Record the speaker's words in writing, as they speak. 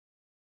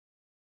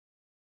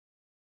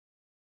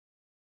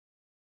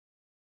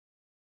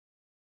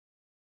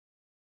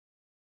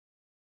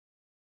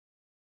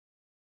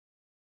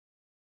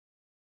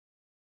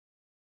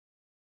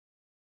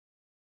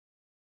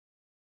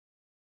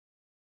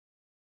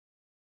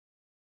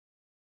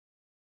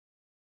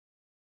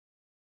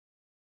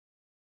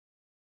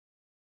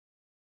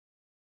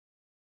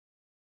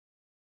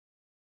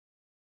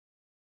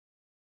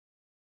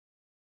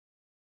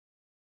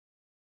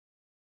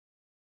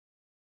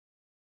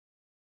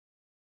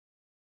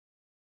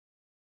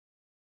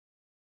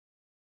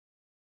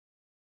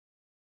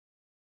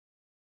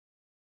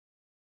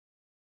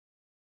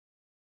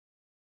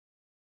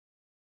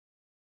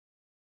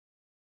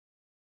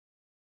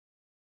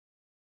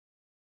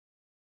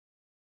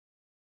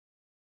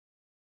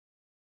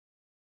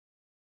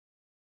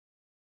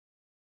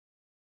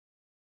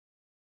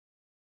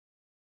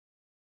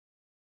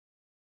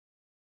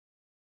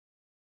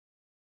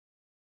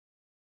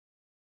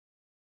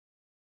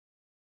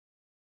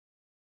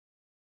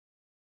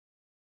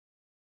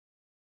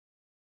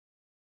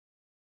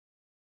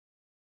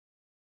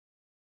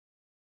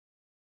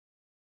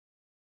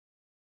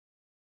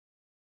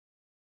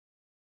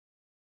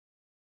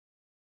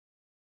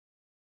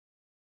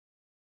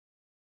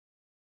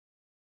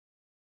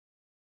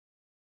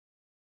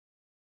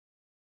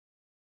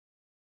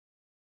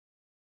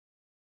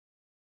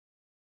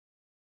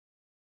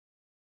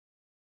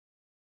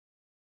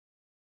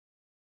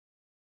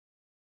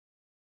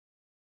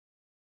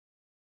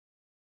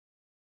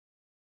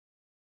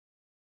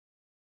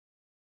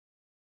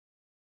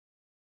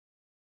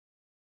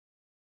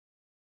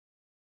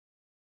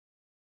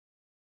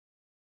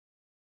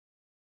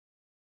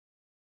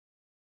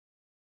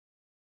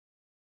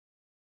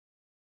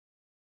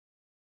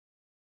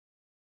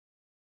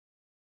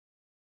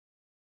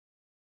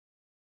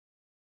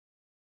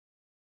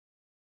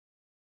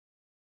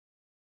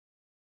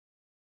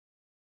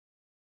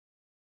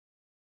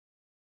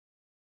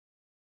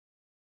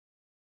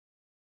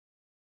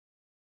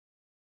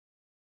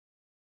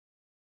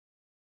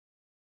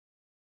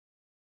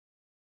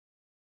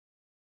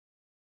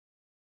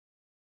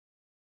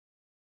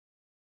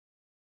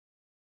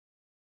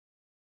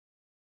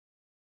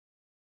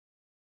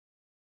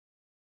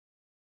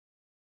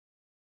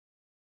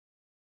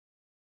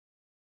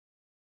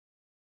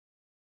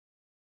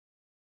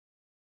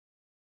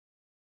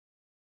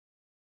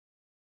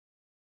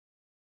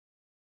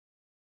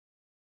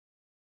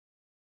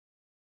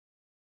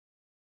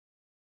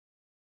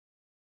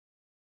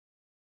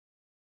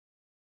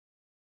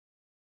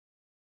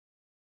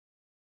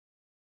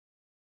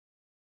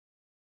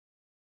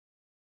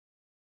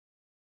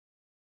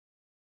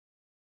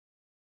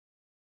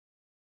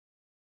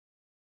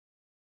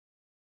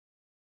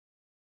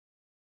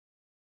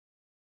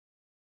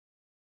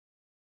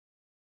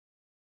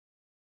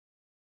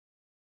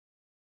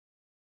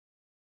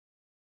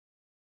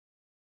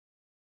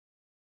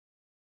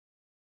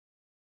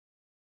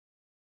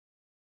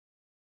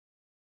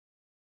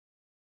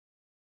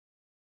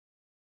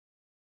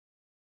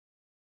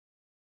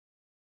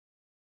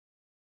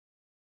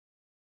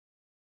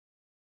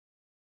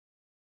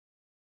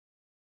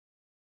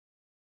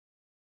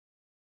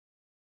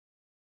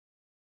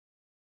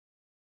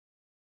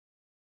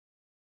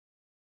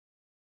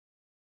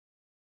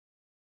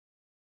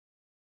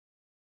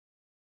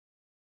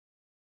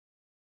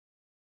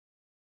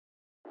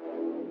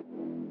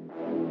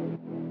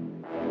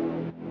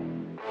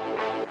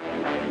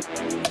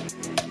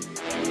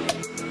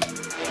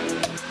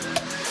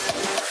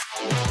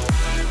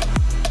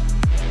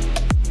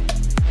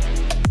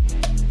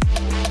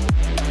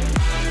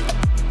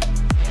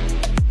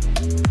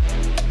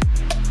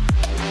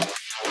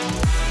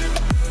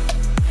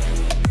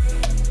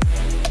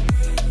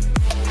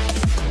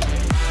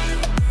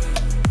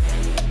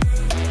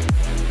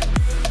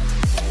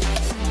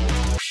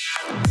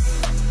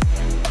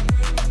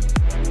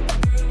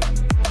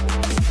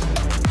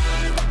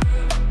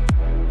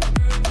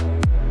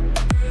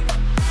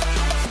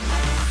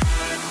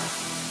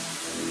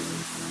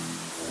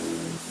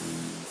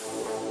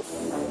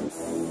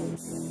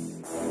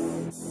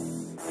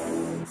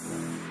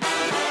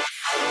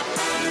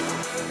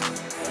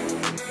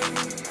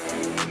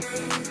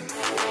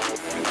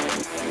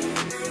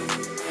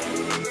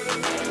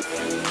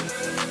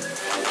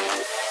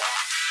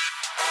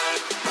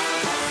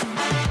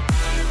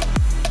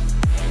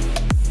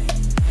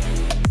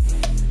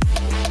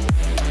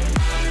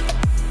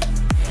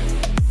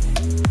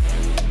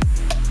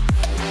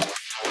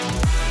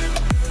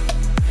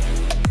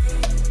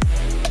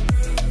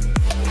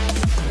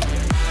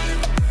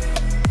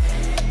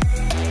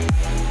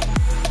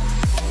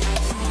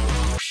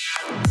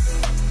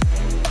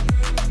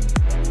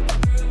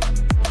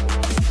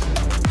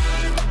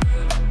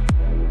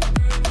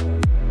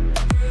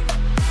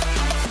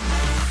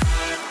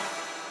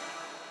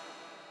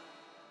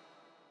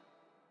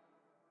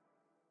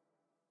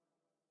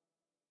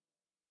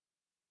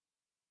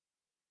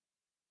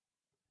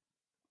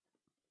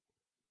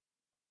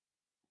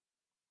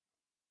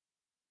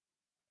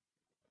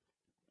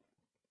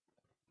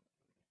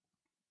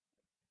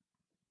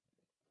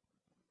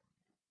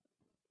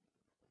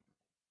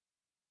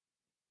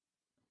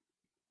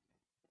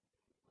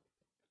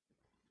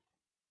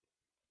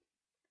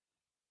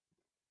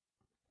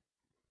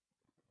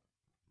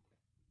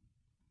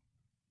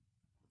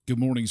Good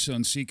morning,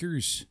 Sun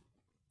Seekers.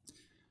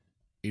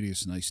 It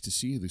is nice to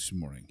see you this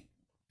morning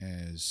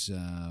as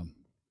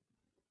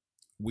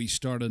we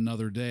start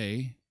another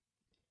day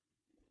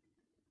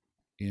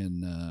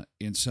in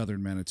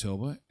southern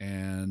Manitoba,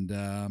 and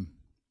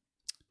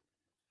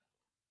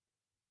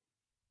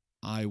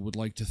I would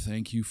like to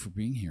thank you for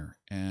being here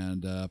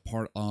and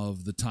part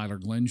of the Tyler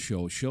Glenn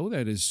show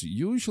that is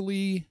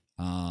usually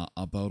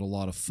about a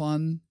lot of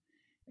fun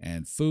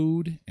and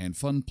food and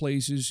fun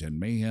places and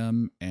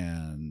mayhem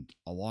and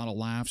a lot of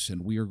laughs,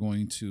 and we are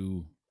going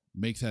to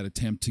make that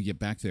attempt to get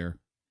back there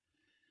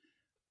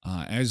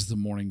as the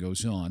morning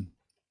goes on.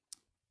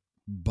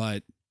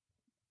 But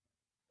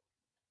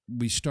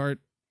we start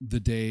the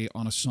day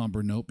on a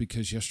somber note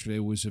because yesterday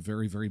was a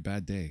very, very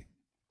bad day.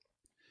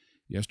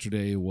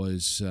 Yesterday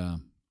was a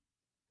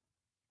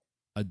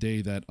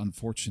day that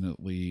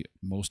unfortunately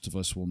most of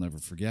us will never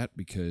forget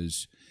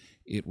because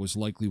it was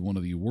likely one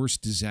of the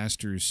worst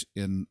disasters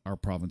in our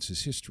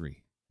province's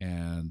history.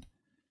 And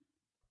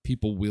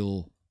people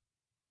will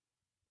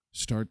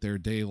start their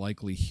day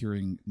likely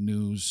hearing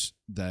news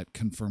that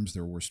confirms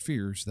their worst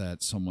fears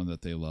that someone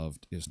that they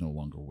loved is no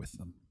longer with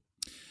them.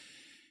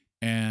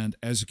 And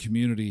as a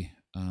community,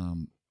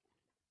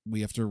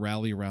 we have to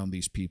rally around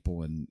these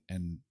people, and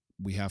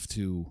we have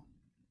to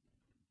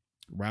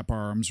wrap our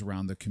arms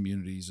around the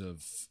communities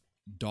of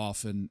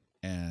Dauphin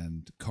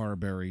and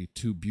Carberry,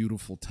 two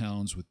beautiful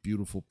towns with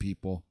beautiful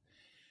people.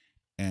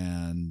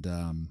 And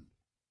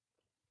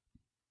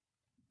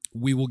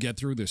we will get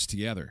through this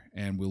together,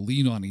 and we'll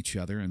lean on each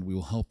other, and we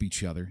will help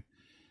each other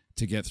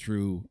to get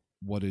through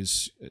what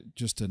is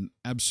just an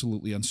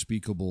absolutely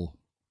unspeakable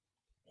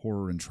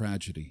horror and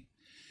tragedy.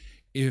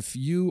 If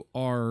you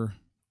are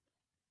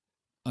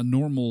a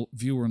normal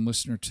viewer and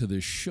listener to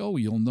this show,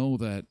 you'll know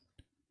that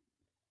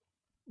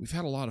we've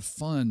had a lot of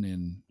fun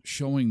in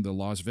showing the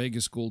Las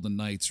Vegas Golden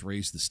Knights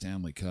raise the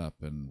Stanley Cup,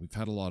 and we've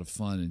had a lot of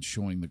fun in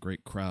showing the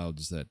great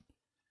crowds that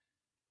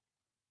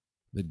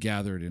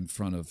gathered in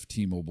front of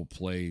T-Mobile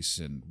Place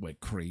and went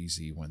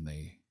crazy when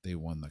they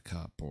won the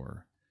cup,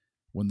 or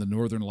when the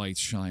Northern Lights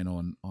shine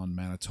on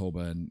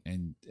Manitoba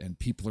and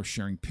people are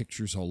sharing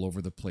pictures all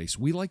over the place.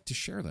 We like to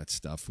share that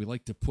stuff. We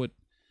like to put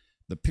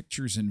the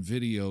pictures and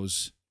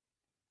videos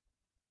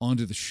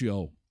onto the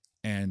show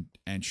and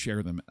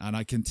share them. And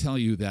I can tell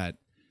you that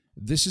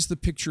this is the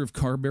picture of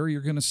Carberry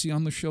you're going to see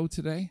on the show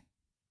today.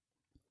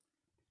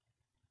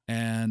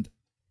 And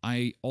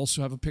I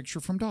also have a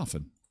picture from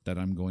Dauphin that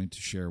I'm going to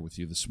share with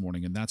you this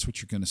morning. And that's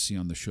what you're going to see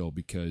on the show,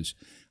 because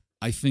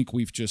I think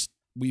we've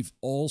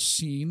all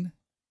seen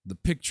the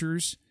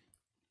pictures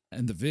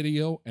and the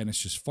video, and it's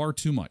just far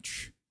too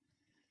much.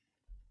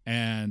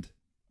 And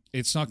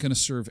it's not going to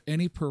serve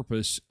any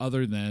purpose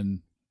other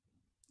than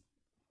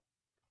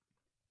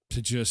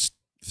to just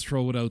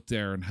throw it out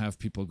there and have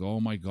people go, oh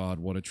my God,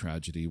 what a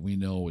tragedy. We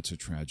know it's a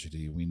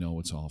tragedy. We know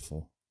it's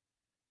awful.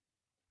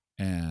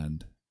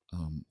 And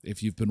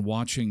if you've been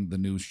watching the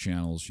news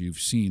channels, you've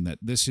seen that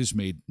this has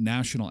made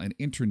national and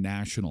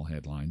international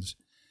headlines.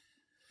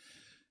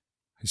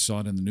 I saw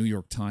it in the New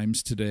York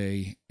Times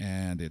today,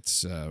 and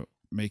it's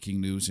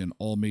making news in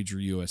all major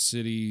U.S.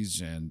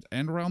 cities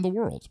and around the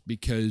world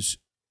because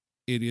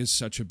it is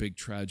such a big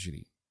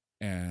tragedy.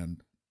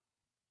 And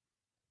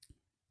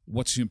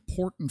what's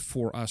important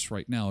for us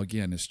right now,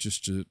 again, is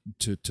just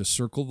to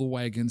circle the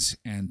wagons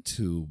and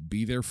to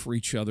be there for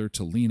each other,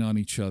 to lean on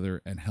each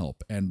other and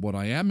help. And what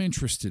I am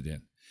interested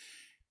in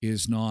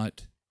is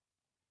not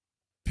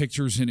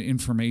pictures and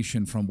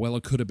information from, well,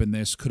 it could have been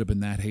this, could have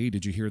been that. Hey,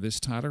 did you hear this,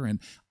 Tyler? And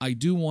I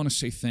do want to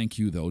say thank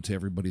you, though, to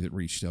everybody that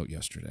reached out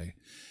yesterday,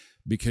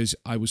 because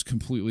I was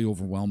completely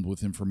overwhelmed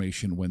with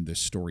information when this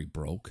story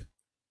broke.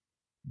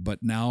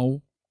 But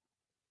now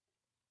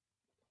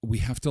we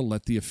have to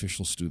let the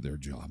officials do their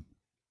job.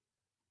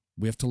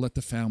 We have to let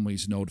the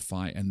families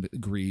notify and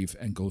grieve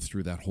and go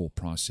through that whole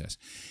process.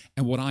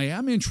 And what I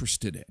am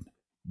interested in,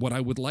 what I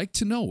would like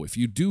to know, if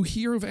you do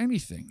hear of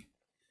anything,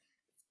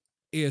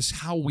 is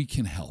how we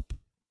can help.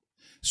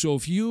 So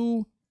if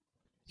you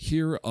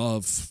hear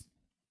of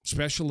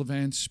special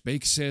events,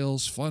 bake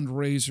sales,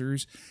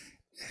 fundraisers,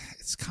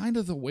 it's kind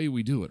of the way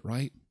we do it,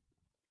 right?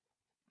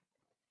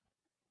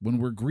 When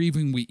we're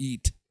grieving, we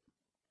eat.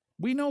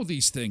 We know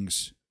these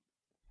things.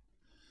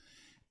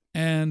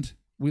 And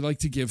we like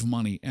to give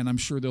money, and I'm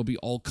sure there'll be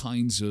all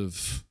kinds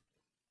of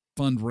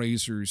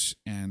fundraisers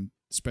and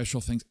special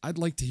things. I'd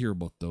like to hear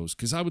about those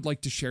because I would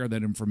like to share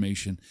that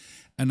information,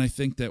 and I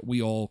think that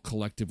we all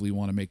collectively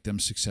want to make them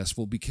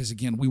successful because,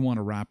 again, we want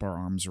to wrap our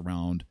arms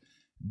around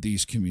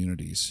these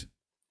communities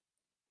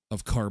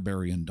of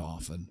Carberry and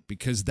Dauphin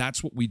because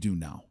that's what we do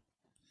now.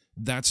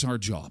 That's our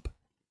job,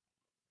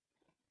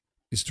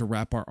 is to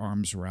wrap our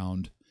arms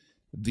around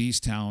these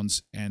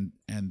towns and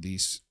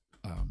these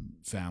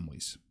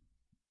families,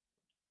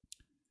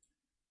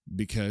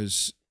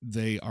 because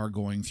they are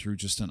going through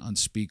just an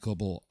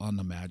unspeakable,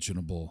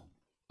 unimaginable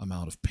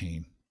amount of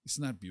pain.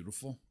 Isn't that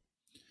beautiful?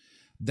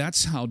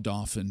 That's how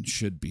Dauphin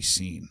should be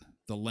seen,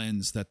 the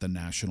lens that the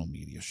national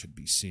media should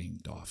be seeing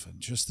Dauphin.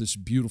 Just this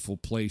beautiful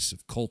place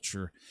of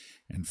culture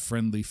and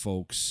friendly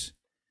folks.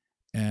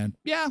 And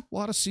yeah, a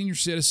lot of senior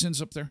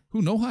citizens up there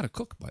who know how to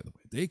cook, by the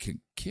way. They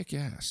can kick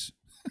ass.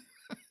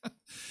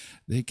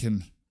 They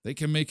can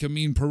make a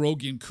mean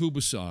pierogi and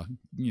kubasa,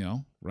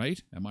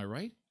 right? Am I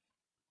right?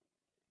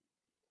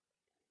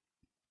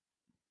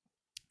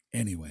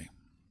 Anyway,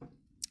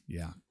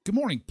 yeah. Good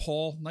morning,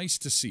 Paul. Nice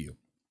to see you.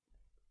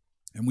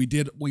 And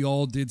we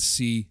all did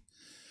see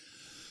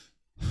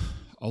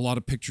a lot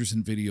of pictures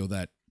and video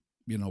that,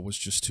 was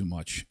just too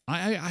much.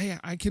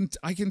 I can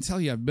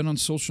tell you, I've been on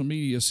social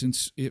media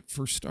since it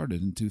first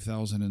started in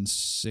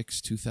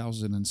 2006,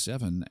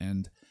 2007,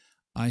 and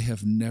I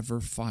have never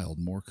filed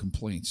more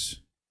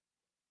complaints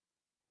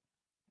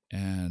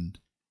and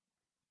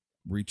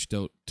reached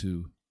out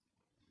to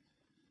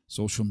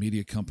social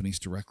media companies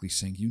directly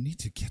saying, you need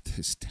to get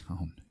this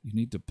down. You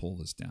need to pull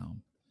this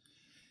down.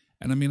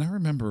 And I mean, I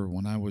remember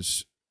when I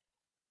was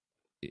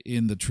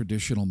in the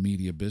traditional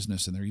media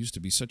business, and there used to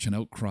be such an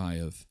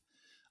outcry of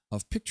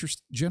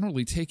pictures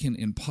generally taken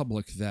in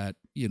public that,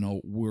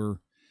 were,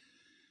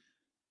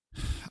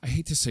 I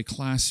hate to say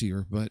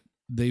classier, but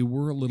they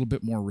were a little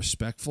bit more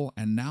respectful.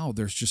 And now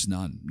there's just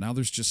none.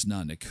 And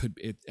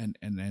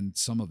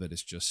some of it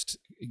is just,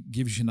 it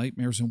gives you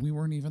nightmares, and we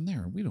weren't even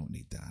there. We don't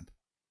need that.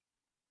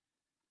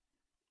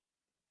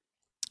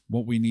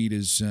 What we need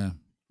is,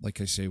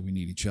 like I say, we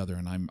need each other.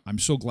 And I'm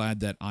so glad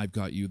that I've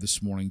got you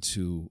this morning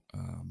to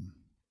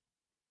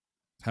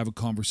have a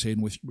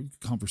conversation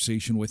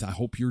with. I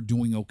hope you're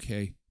doing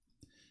okay.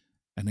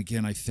 And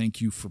again, I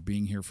thank you for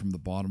being here from the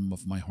bottom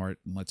of my heart.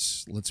 And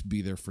let's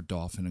be there for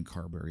Dauphin and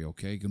Carberry,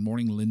 okay? Good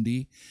morning,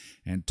 Lindy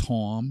and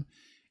Tom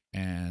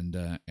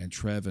and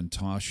Trev and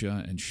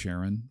Tasha and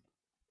Sharon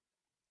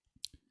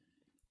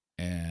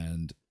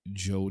and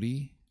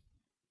Jody.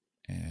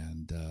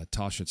 And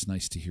Tasha, it's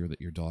nice to hear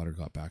that your daughter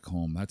got back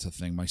home. That's a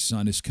thing. My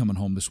son is coming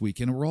home this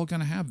weekend, and we're all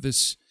going to have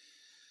this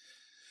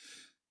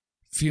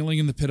feeling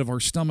in the pit of our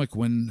stomach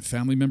when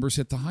family members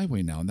hit the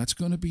highway now, and that's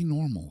going to be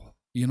normal.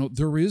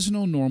 There is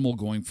no normal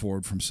going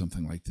forward from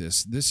something like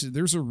this.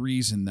 There's a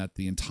reason that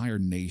the entire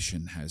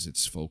nation has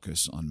its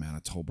focus on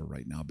Manitoba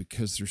right now,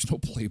 because there's no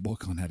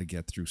playbook on how to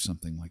get through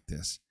something like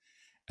this.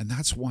 And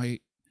that's why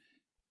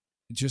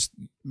just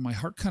my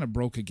heart kind of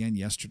broke again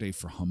yesterday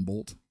for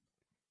Humboldt,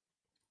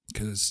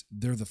 because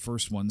they're the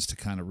first ones to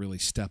kind of really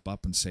step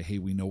up and say, hey,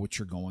 we know what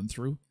you're going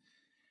through.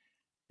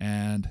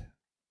 And,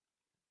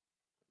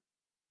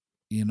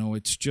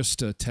 it's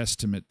just a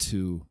testament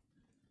to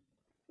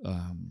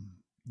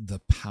the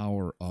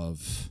power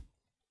of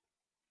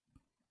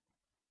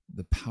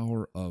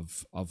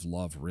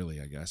love,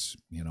 really, I guess,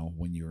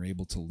 when you're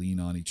able to lean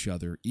on each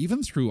other,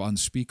 even through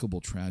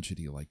unspeakable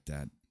tragedy like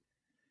that,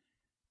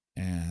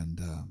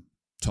 and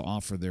to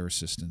offer their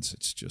assistance.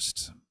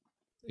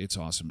 It's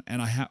awesome.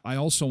 And I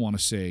also want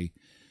to say,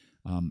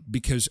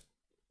 because,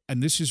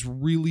 and this is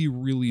really,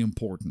 really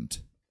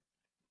important,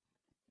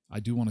 I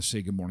do want to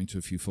say good morning to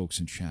a few folks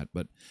in chat,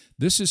 but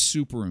this is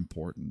super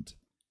important.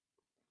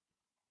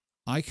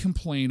 I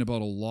complain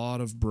about a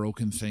lot of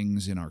broken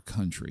things in our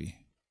country,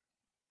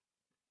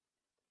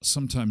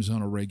 sometimes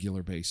on a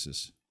regular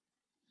basis.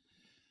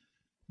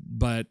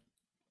 But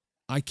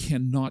I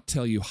cannot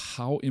tell you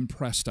how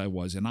impressed I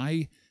was, and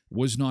I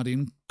was not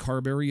in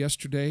Carberry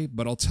yesterday,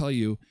 but I'll tell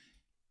you,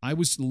 I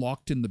was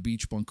locked in the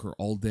beach bunker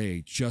all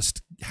day,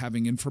 just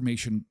having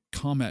information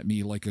come at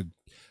me like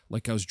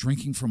I was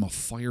drinking from a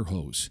fire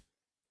hose.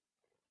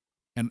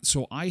 And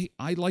so I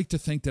like to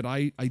think that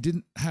I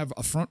didn't have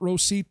a front row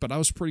seat, but I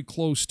was pretty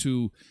close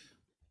to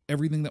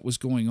everything that was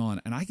going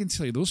on. And I can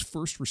tell you, those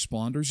first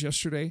responders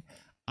yesterday,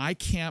 I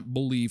can't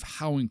believe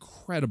how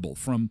incredible,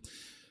 from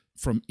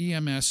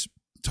EMS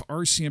to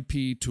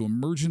RCMP to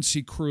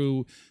emergency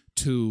crew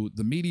to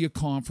the media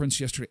conference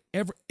yesterday.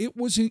 It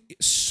was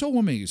so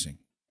amazing.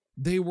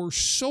 They were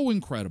so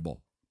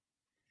incredible.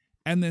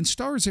 And then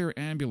Stars Air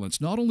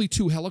Ambulance, not only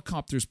 2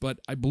 helicopters, but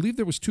I believe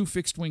there was 2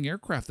 fixed-wing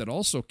aircraft that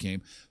also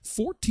came,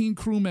 14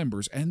 crew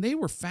members, and they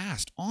were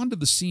fast onto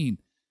the scene.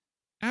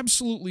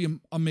 Absolutely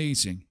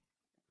amazing.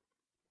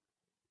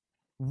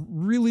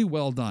 Really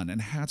well done,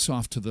 and hats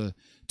off to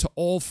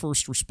all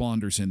first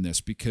responders in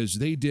this, because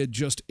they did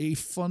just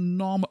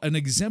an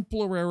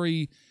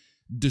exemplary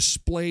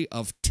display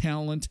of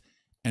talent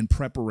and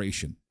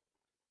preparation.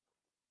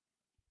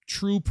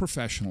 True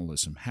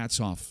professionalism. Hats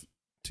off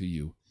to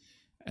you.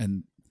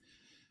 And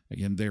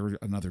again, they're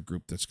another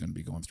group that's going to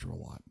be going through a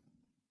lot.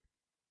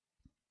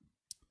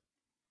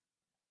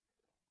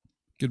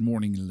 Good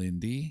morning,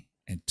 Lindy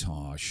and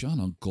Tasha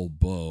and Uncle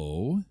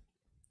Bo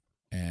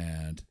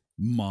and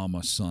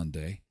Mama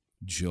Sunday,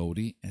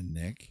 Jody and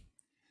Nick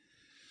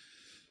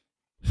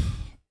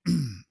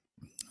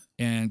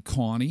and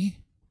Connie.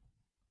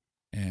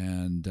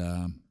 And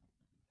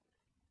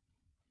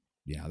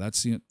yeah,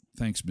 that's it.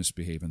 Thanks,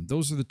 Misbehaving.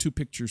 Those are the 2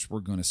 pictures we're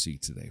going to see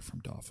today from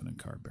Dauphin and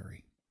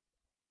Carberry.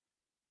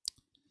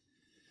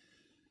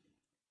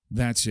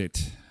 That's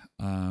it.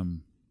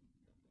 On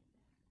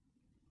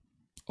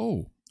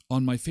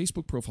my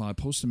Facebook profile, I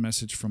posted a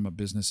message from a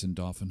business in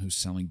Dauphin who's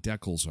selling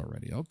decals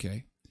already.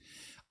 Okay.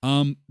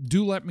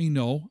 Do let me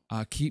know.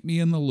 Keep me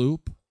in the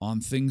loop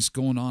on things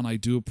going on. I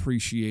do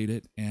appreciate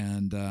it.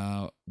 And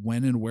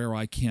when and where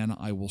I can,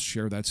 I will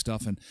share that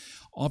stuff. And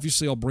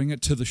obviously, I'll bring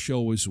it to the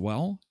show as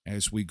well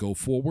as we go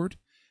forward,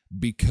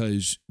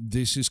 because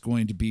this is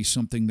going to be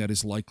something that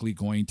is likely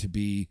going to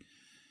be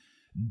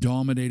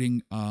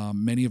dominating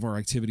many of our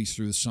activities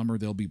through the summer.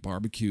 There'll be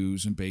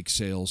barbecues and bake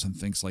sales and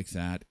things like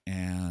that.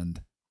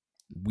 And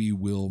we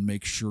will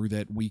make sure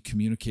that we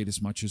communicate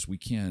as much as we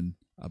can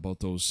about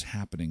those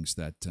happenings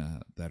that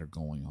are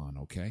going on,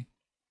 okay?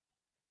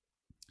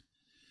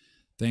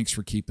 Thanks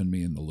for keeping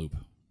me in the loop.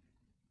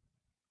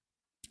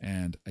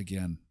 And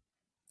again,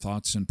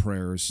 thoughts and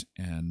prayers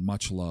and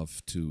much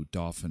love to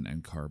Dauphin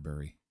and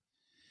Carberry.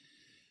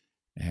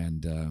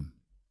 And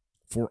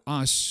for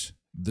us,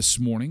 this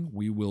morning,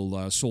 we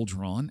will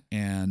soldier on,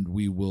 and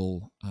we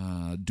will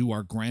do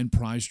our grand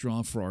prize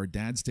draw for our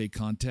Dad's Day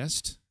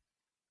contest.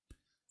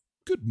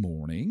 Good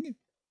morning.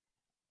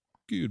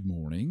 Good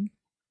morning.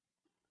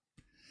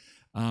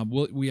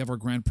 We have our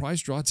grand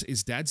prize draw.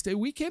 It's Dad's Day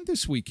weekend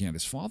this weekend.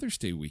 It's Father's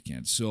Day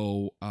weekend.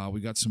 So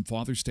we got some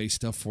Father's Day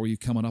stuff for you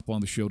coming up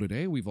on the show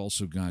today. We've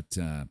also got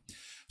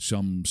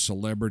some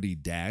celebrity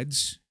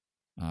dads.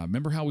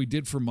 Remember how we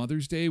did for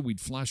Mother's Day? We'd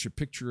flash a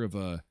picture of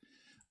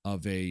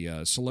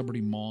a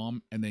celebrity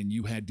mom, and then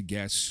you had to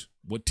guess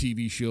what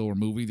TV show or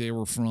movie they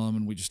were from,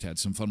 and we just had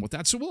some fun with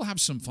that. So we'll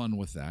have some fun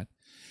with that.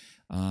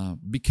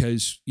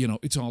 Because,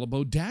 it's all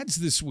about dads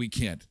this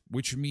weekend,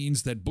 which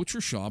means that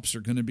butcher shops are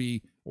going to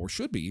be, or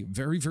should be,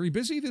 very, very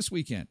busy this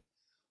weekend.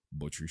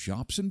 Butcher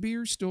shops and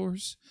beer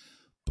stores.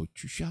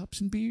 Butcher shops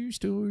and beer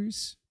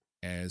stores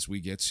as we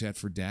get set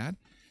for Dad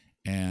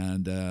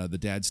and the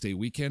Dad's Day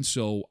weekend.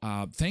 So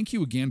thank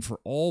you again for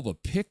all the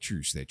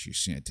pictures that you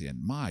sent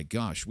in. My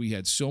gosh, we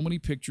had so many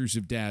pictures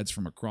of dads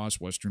from across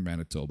Western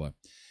Manitoba.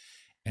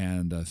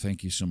 And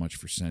thank you so much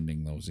for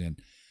sending those in.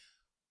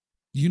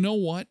 You know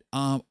what?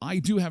 I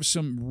do have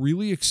some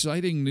really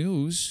exciting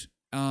news.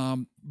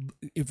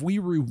 If we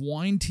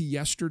rewind to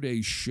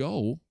yesterday's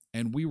show,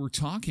 and we were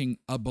talking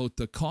about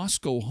the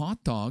Costco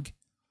hot dog,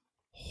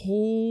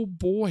 oh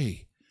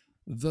boy,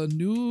 the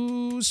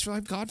news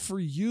I've got for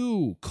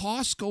you.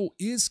 Costco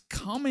is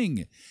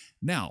coming.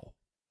 Now,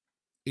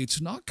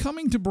 it's not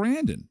coming to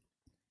Brandon.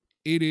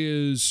 It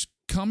is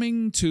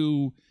coming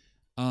to...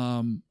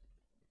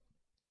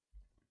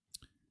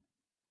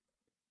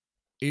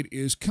 It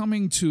is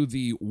coming to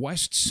the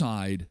west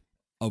side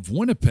of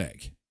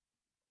Winnipeg.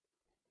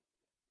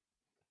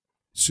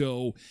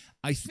 So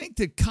I think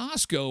that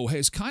Costco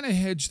has kind of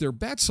hedged their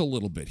bets a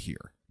little bit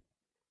here.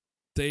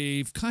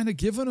 They've kind of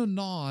given a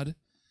nod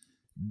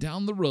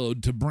down the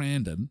road to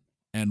Brandon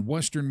and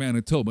Western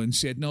Manitoba and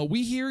said, no,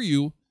 we hear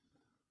you.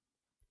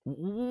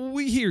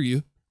 We hear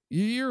you.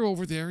 You're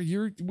over there.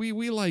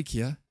 We like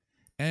you.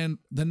 And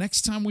the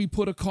next time we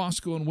put a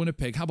Costco in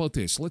Winnipeg, how about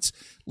this? Let's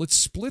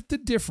split the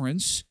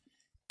difference,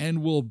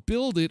 and we'll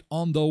build it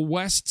on the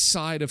west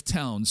side of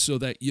town so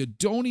that you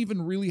don't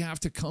even really have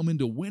to come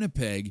into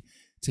Winnipeg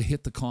to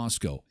hit the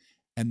Costco.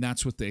 And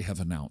that's what they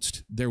have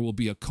announced. There will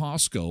be a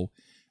Costco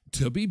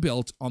to be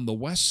built on the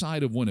west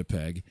side of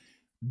Winnipeg,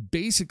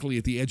 basically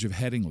at the edge of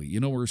Headingley. You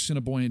know where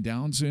Assiniboine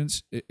Downs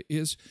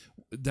is?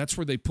 That's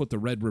where they put the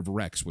Red River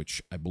X,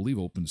 which I believe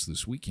opens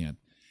this weekend.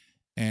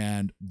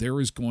 And there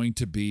is going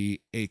to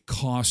be a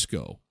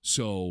Costco.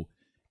 So,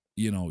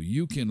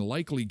 you can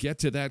likely get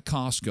to that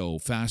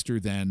Costco faster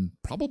than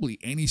probably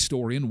any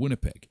store in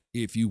Winnipeg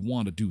if you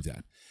want to do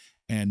that.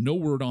 And no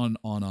word on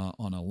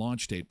a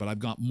launch date, but I've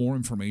got more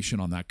information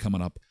on that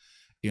coming up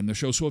in the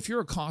show. So if you're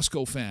a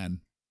Costco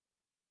fan,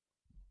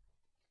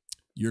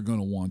 you're going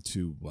to want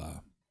to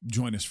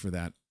join us for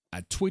that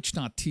at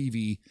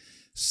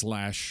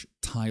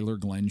twitch.tv/Tyler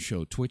Glenn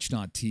Show.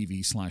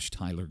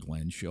 Twitch.tv/Tyler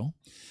Glenn Show.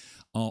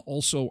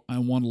 Also, I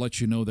want to let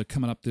you know that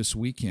coming up this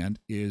weekend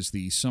is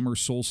the Summer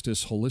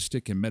Solstice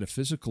Holistic and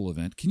Metaphysical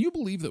event. Can you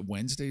believe that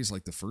Wednesday is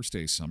like the first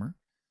day of summer?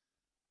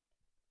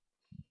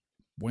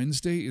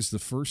 Wednesday is the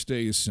first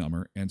day of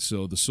summer, and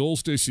so the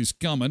solstice is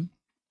coming.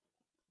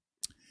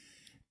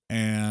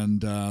 And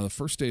the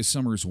first day of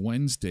summer is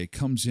Wednesday,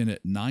 comes in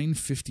at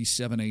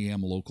 9:57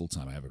 a.m. local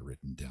time. I have it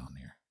written down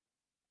here.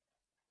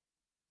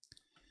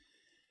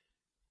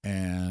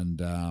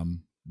 And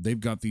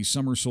they've got the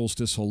Summer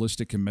Solstice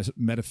Holistic and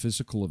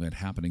Metaphysical event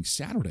happening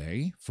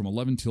Saturday from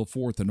 11 till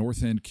 4 at the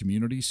North End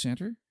Community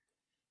Center.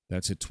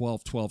 That's at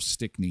 1212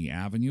 Stickney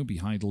Avenue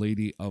behind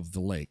Lady of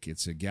the Lake.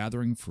 It's a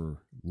gathering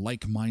for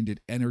like-minded,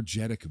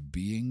 energetic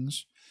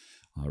beings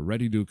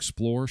ready to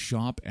explore,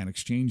 shop, and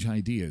exchange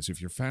ideas. If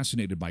you're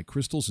fascinated by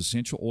crystals,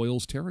 essential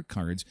oils, tarot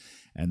cards,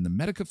 and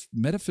the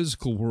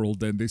metaphysical world,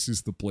 then this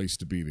is the place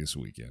to be this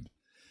weekend.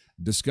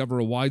 Discover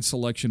a wide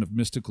selection of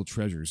mystical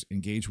treasures,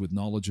 engage with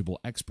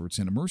knowledgeable experts,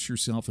 and immerse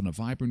yourself in a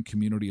vibrant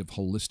community of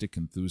holistic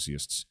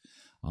enthusiasts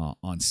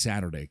on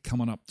Saturday,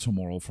 coming up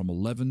tomorrow from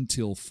 11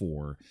 till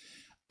 4.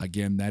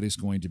 Again, that is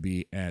going to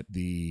be at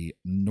the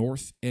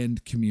North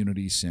End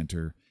Community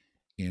Center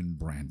in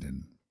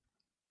Brandon.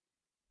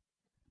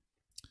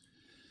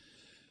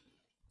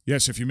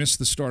 Yes, if you missed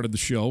the start of the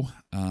show,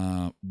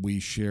 we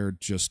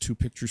shared just 2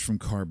 pictures from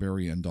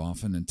Carberry and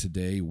Dauphin, and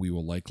today we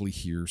will likely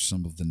hear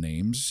some of the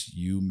names.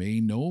 You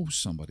may know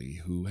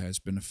somebody who has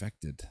been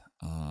affected.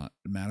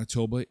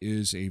 Manitoba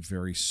is a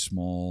very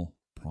small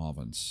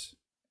province,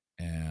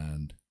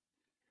 and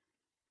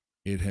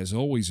it has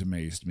always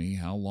amazed me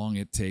how long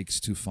it takes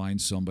to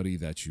find somebody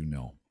that you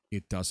know.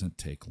 It doesn't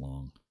take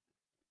long.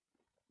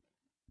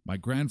 My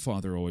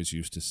grandfather always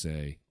used to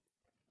say,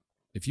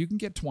 if you can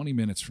get 20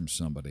 minutes from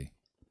somebody,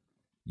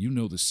 you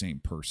know the same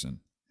person.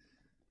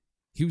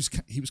 He was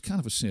kind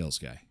of a sales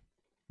guy,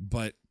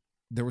 but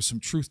there was some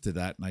truth to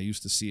that, and I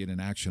used to see it in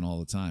action all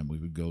the time. We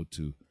would go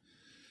to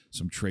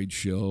some trade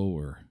show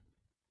or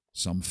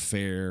some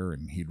fair,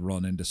 and he'd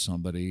run into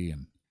somebody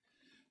and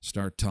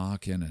start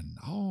talking, and,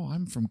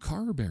 I'm from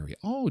Carberry.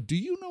 Oh, do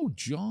you know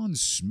John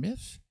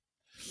Smith?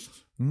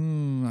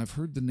 I've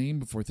heard the name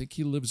before. I think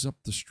he lives up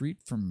the street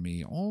from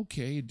me.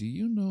 Okay, do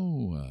you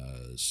know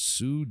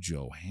Sue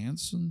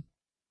Johansson?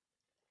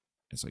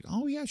 It's like,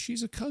 oh, yeah,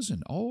 she's a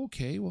cousin. Oh,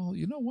 okay, well,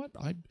 you know what?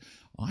 I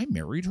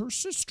married her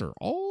sister.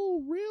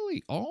 Oh,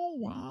 really? Oh,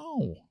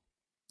 wow.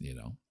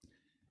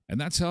 And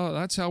that's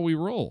how we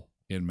roll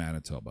in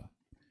Manitoba,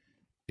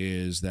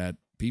 is that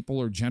people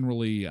are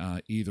generally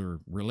either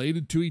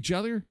related to each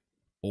other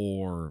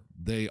or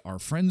they are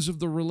friends of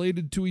the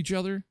related to each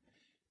other.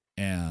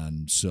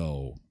 And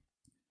so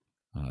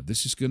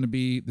this is going to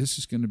be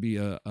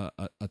a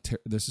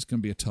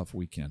tough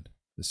weekend.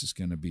 This is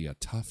going to be a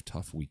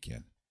tough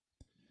weekend.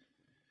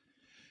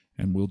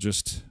 And we'll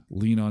just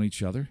lean on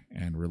each other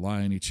and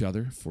rely on each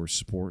other for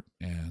support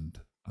and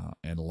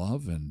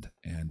love, and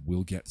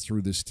we'll get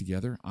through this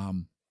together.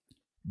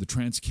 The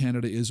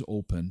TransCanada is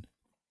open.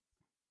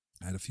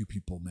 I had a few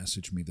people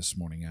message me this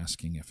morning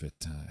asking if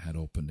it had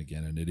opened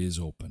again, and it is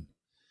open.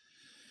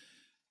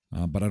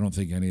 But I don't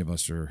think any of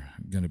us are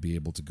going to be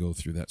able to go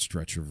through that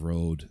stretch of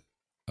road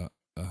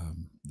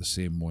the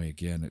same way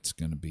again. It's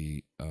going to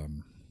be...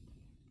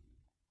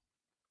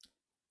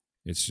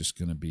 It's just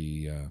going to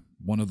be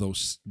one of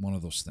those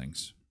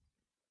things.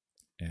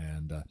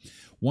 And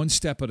one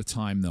step at a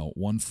time, though,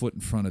 one foot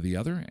in front of the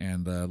other.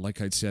 And like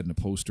I'd said in a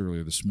post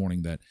earlier this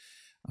morning, that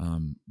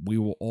we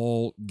will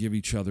all give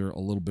each other a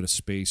little bit of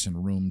space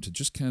and room to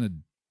just kind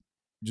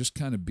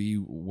of be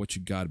what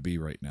you got to be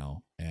right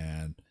now.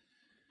 And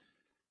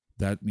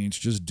that means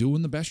just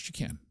doing the best you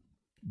can.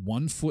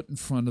 One foot in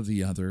front of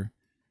the other.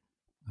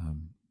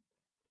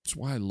 That's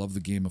why I love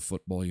the game of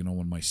football.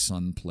 When my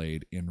son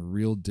played in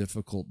real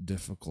difficult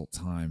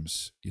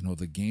times,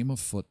 the game of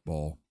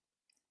football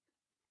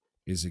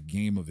is a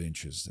game of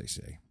inches, they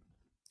say.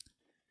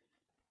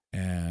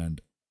 And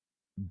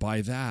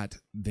by that,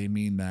 they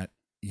mean that,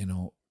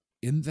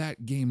 in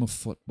that game of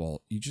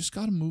football, you just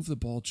got to move the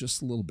ball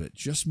just a little bit,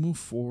 just move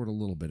forward a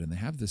little bit. And they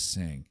have this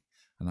saying,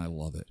 and I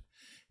love it,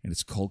 and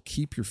it's called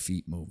keep your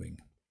feet moving.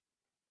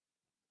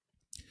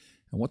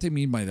 And what they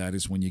mean by that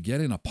is when you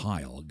get in a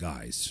pile of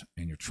guys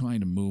and you're trying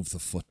to move the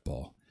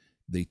football,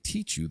 they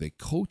teach you, they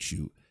coach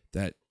you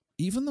that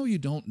even though you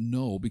don't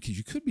know, because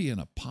you could be in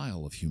a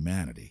pile of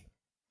humanity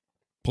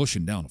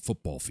pushing down a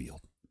football field,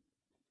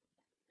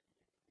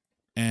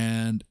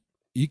 and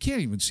you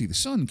can't even see the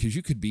sun because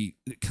you could be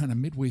kind of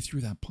midway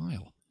through that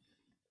pile.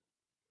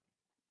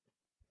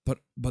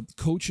 But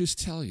coaches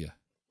tell you,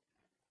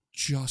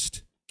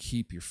 just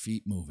keep your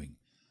feet moving.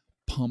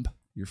 Pump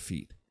your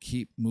feet.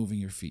 Keep moving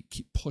your feet.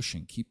 Keep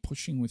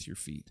pushing with your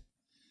feet.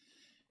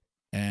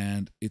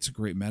 And it's a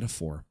great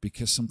metaphor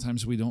because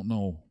sometimes we don't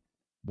know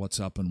what's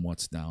up and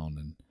what's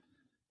down,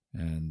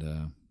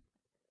 and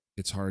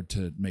it's hard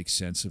to make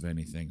sense of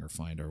anything or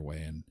find our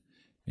way. And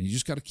you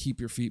just got to keep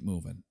your feet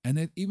moving,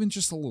 and even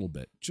just a little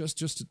bit,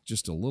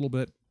 just a little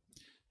bit.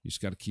 You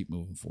just got to keep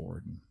moving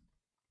forward, and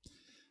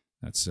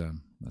that's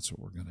what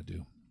we're gonna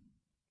do.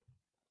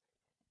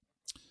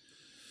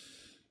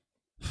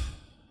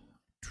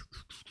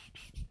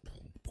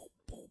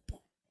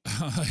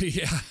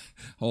 Yeah.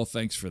 Oh,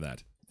 thanks for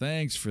that.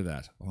 Thanks for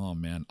that. Oh,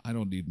 man, I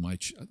don't need my...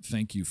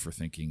 Thank you for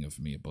thinking of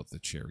me about the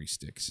cherry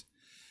sticks.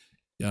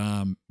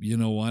 You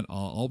know what?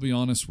 I'll be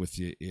honest with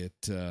you.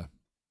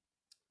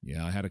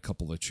 Yeah, I had a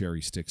couple of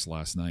cherry sticks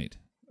last night.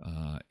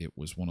 It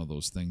was one of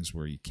those things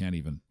where you can't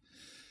even...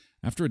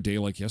 After a day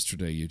like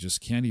yesterday, you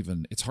just can't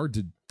even... It's hard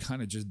to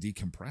kind of just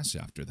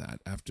decompress after that,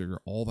 after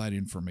all that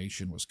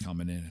information was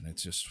coming in, and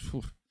it's just...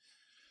 Whew,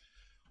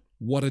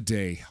 what a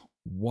day.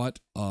 What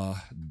a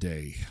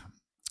day.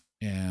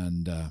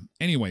 And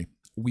anyway,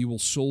 we will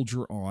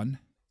soldier on,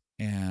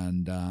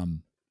 and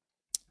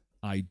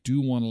I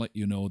do want to let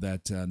you know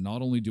that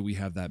not only do we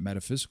have that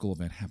metaphysical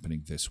event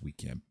happening this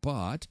weekend,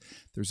 but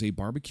there's a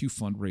barbecue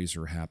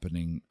fundraiser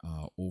happening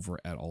over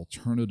at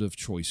Alternative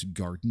Choice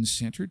Garden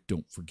Center.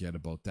 Don't forget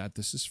about that.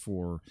 This is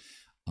for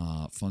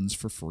funds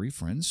for furry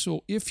friends.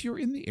 So if you're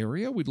in the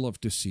area, we'd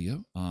love to see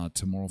you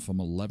tomorrow from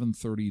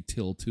 11:30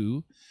 till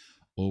 2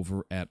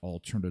 over at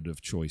Alternative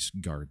Choice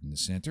Garden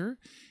Center.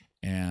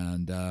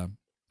 And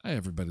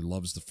everybody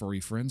loves the furry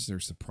friends.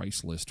 There's the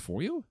price list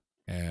for you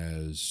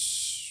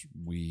as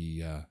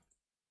we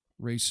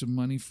raise some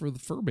money for the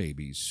fur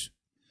babies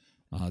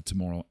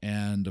tomorrow.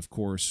 And, of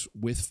course,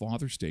 with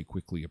Father's Day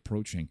quickly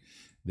approaching,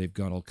 they've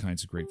got all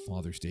kinds of great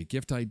Father's Day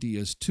gift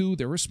ideas, too.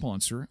 They're a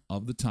sponsor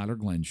of the Tyler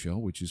Glenn Show,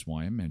 which is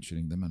why I'm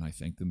mentioning them, and I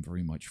thank them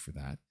very much for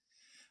that.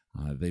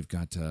 They've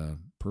got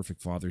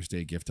perfect Father's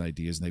Day gift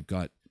ideas, and they've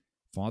got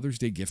Father's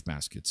Day gift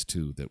baskets,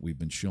 too, that we've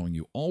been showing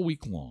you all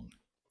week long.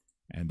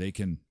 And they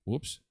can,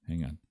 whoops,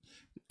 hang on.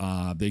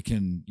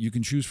 You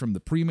can choose from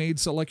the pre-made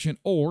selection,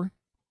 or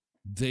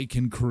they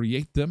can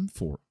create them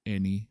for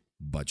any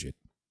budget.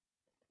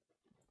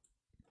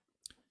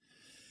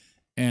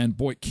 And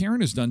boy, Karen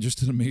has done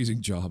just an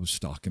amazing job of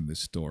stocking this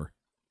store.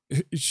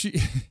 She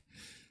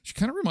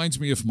kind of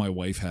reminds me if my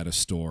wife had a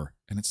store,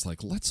 and it's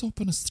like, let's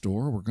open a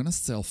store. We're going to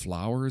sell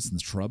flowers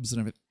and shrubs and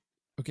everything.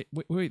 Okay,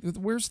 wait,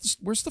 where's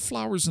the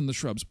flowers and the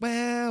shrubs?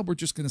 Well, we're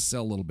just going to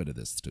sell a little bit of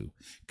this too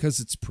because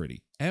it's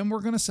pretty. And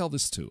we're going to sell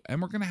this too.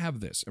 And we're going to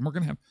have this. And we're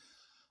going to have...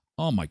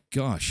 Oh my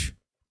gosh,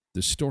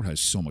 this store has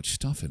so much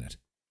stuff in it.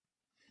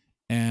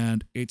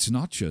 And it's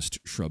not just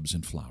shrubs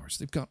and flowers.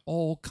 They've got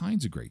all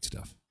kinds of great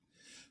stuff.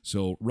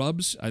 So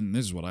rubs, and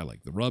this is what I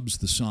like, the rubs,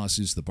 the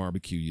sauces, the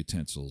barbecue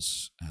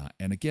utensils.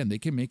 And again, they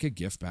can make a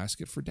gift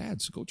basket for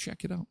dad. So go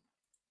check it out.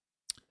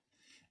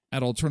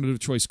 At Alternative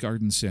Choice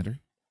Garden Center.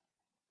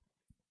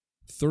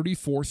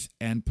 34th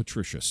and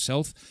Patricia,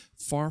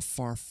 far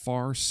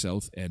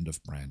south end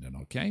of Brandon,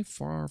 okay?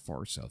 Far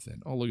south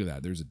end. Oh, look at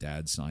that. There's a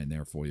dad sign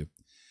there for you.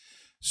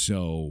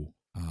 So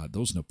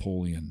those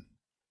Napoleon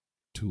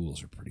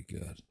tools are pretty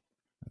good.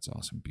 That's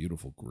awesome.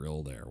 Beautiful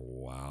grill there.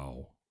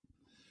 Wow.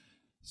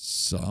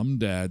 Some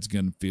dad's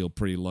going to feel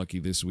pretty lucky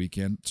this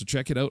weekend. So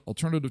check it out.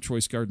 Alternative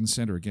Choice Garden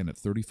Center, again, at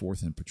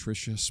 34th and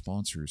Patricia,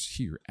 sponsors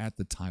here at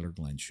the Tyler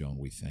Glenn Show, and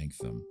we thank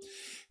them.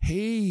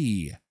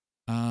 Hey,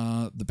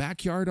 the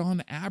backyard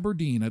on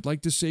Aberdeen. I'd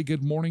like to say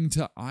good morning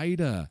to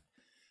Ida.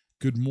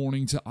 Good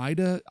morning to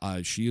Ida.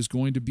 She is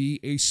going to be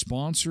a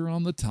sponsor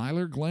on the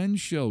Tyler Glenn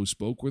Show.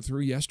 Spoke with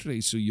her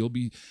yesterday, so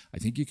I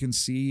think you can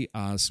see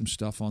some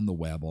stuff on the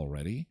web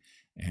already.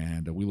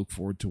 And we look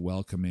forward to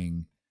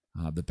welcoming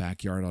the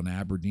backyard on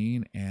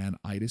Aberdeen and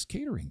Ida's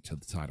Catering to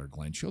the Tyler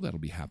Glenn Show. That'll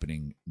be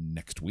happening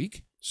next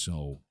week,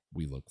 so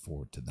we look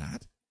forward to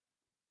that.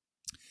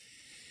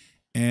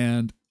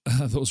 And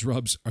those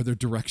rubs, are there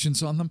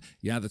directions on them?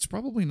 Yeah, that's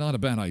probably not a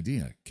bad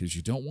idea because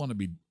you don't want to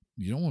be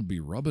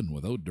rubbing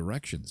without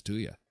directions, do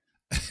you?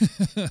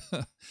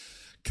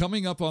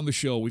 Coming up on the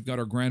show, we've got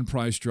our grand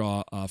prize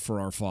draw for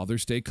our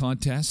Father's Day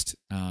contest.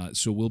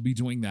 So we'll be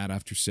doing that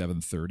after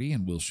 7:30,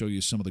 and we'll show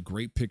you some of the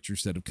great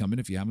pictures that have come in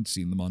if you haven't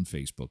seen them on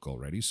Facebook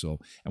already.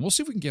 And we'll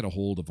see if we can get a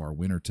hold of our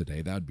winner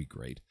today. That'd be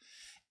great.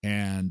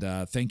 And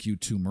thank you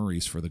to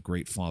Murray's for the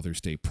great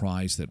Father's Day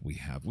prize that we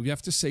have. We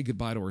have to say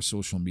goodbye to our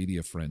social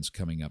media friends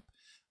coming up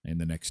in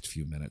the next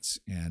few minutes.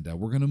 And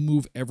we're going to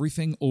move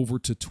everything over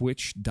to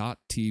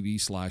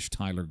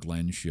twitch.tv/Tyler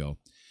Glenn Show.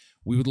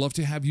 We would love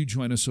to have you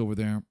join us over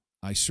there.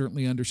 I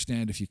certainly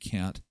understand if you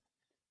can't.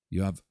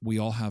 We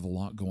all have a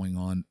lot going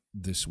on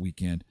this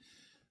weekend.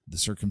 The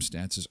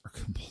circumstances are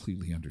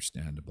completely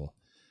understandable.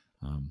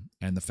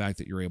 And the fact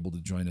that you're able to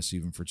join us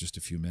even for just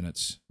a few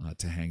minutes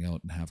to hang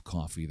out and have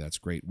coffee, that's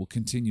great. We'll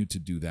continue to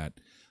do that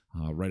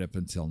right up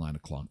until 9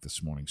 o'clock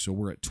this morning. So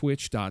we're at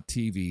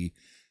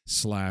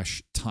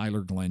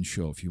twitch.tv/Tyler Glenn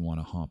Show if you want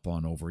to hop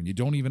on over. And you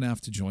don't even have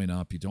to join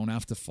up. You don't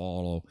have to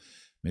follow.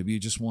 Maybe you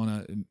just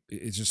want to,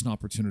 it's just an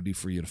opportunity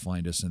for you to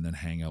find us and then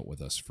hang out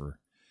with us for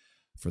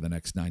the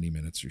next 90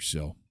 minutes or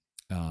so.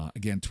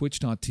 Again,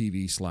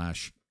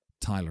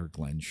 twitch.tv/Tyler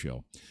Glenn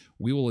Show.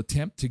 We will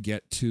attempt to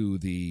get to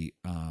the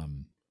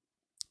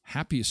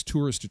happiest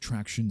tourist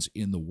attractions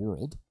in the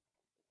world.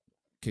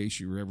 In case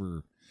you're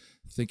ever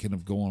thinking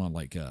of going on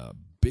like a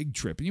big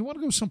trip and you want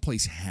to go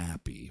someplace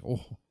happy.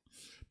 Oh,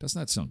 doesn't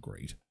that sound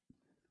great?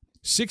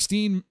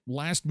 16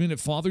 last-minute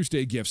Father's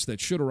Day gifts that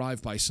should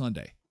arrive by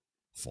Sunday.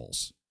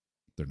 False.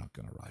 They're not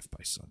going to arrive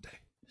by Sunday.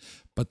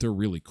 But they're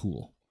really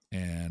cool,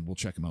 and we'll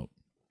check them out.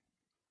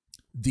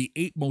 The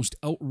 8 most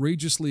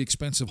outrageously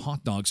expensive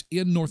hot dogs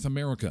in North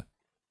America.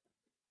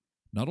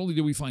 Not only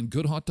did we find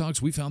good hot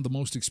dogs, we found the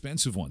most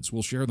expensive ones.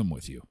 We'll share them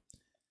with you.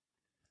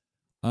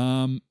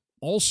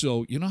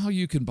 Also, you know how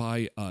you can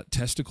buy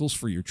testicles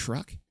for your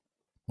truck?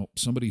 Well,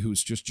 somebody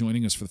who's just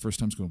joining us for the first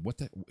time is going,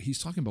 what? He's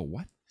talking about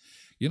what?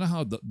 You know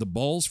how the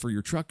balls for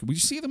your truck, you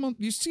see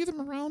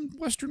them around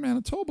Western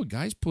Manitoba.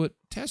 Guys put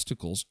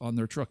testicles on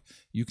their truck.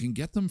 You can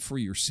get them for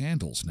your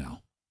sandals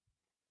now.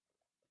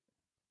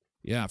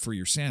 Yeah, for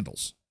your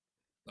sandals.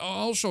 Oh,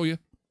 I'll show you.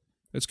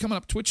 It's coming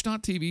up,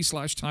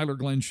 twitch.tv/Tyler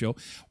Glenn Show.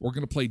 We're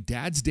going to play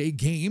Dad's Day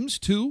games,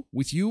 too,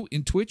 with you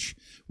in Twitch,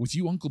 with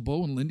you, Uncle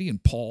Bo and Lindy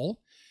and Paul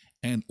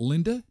and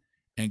Linda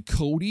and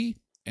Cody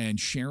and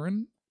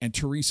Sharon and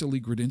Teresa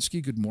Lee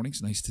Gradinsky. Good morning.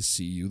 It's nice to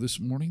see you this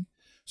morning.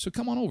 So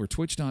come on over,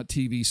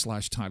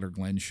 twitch.tv/Tyler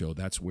Glenn Show.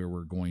 That's where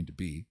we're going to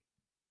be.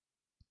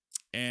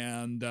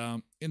 And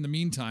in the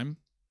meantime,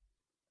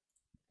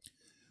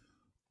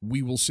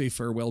 we will say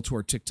farewell to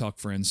our TikTok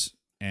friends,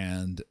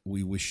 and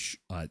we wish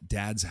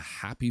dads a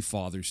happy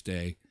Father's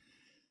Day.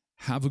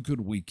 Have a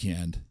good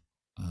weekend.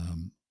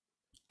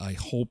 I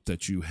hope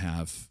that you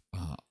have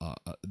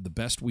the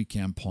best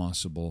weekend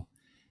possible,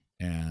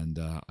 and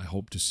I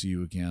hope to see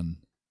you again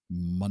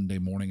Monday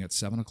morning at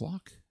 7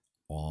 o'clock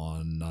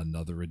on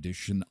another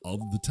edition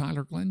of the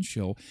Tyler Glenn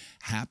Show.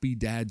 Happy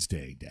Dad's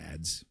Day,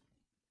 dads.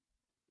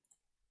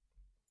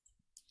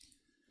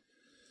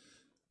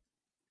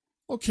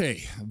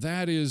 Okay,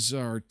 that is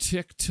our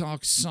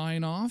TikTok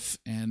sign-off,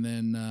 and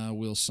then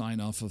we'll sign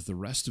off of the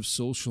rest of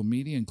social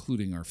media,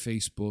 including our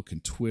Facebook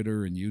and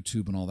Twitter and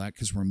YouTube and all that,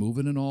 because we're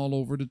moving it all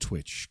over to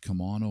Twitch. Come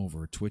on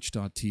over,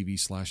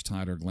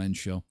 twitch.tv/Tyler Glenn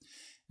Show.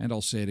 And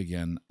I'll say it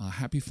again,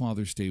 happy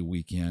Father's Day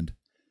weekend.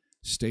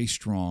 Stay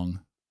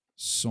strong.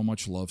 So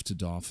much love to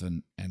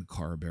Dauphin and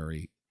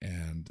Carberry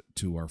and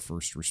to our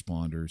first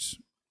responders.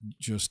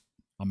 Just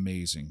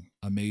amazing,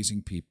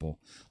 amazing people.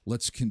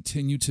 Let's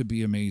continue to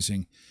be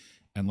amazing.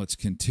 And let's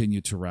continue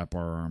to wrap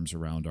our arms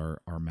around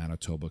our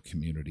Manitoba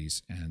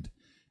communities and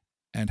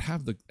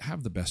have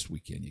the best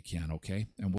weekend you can, okay? And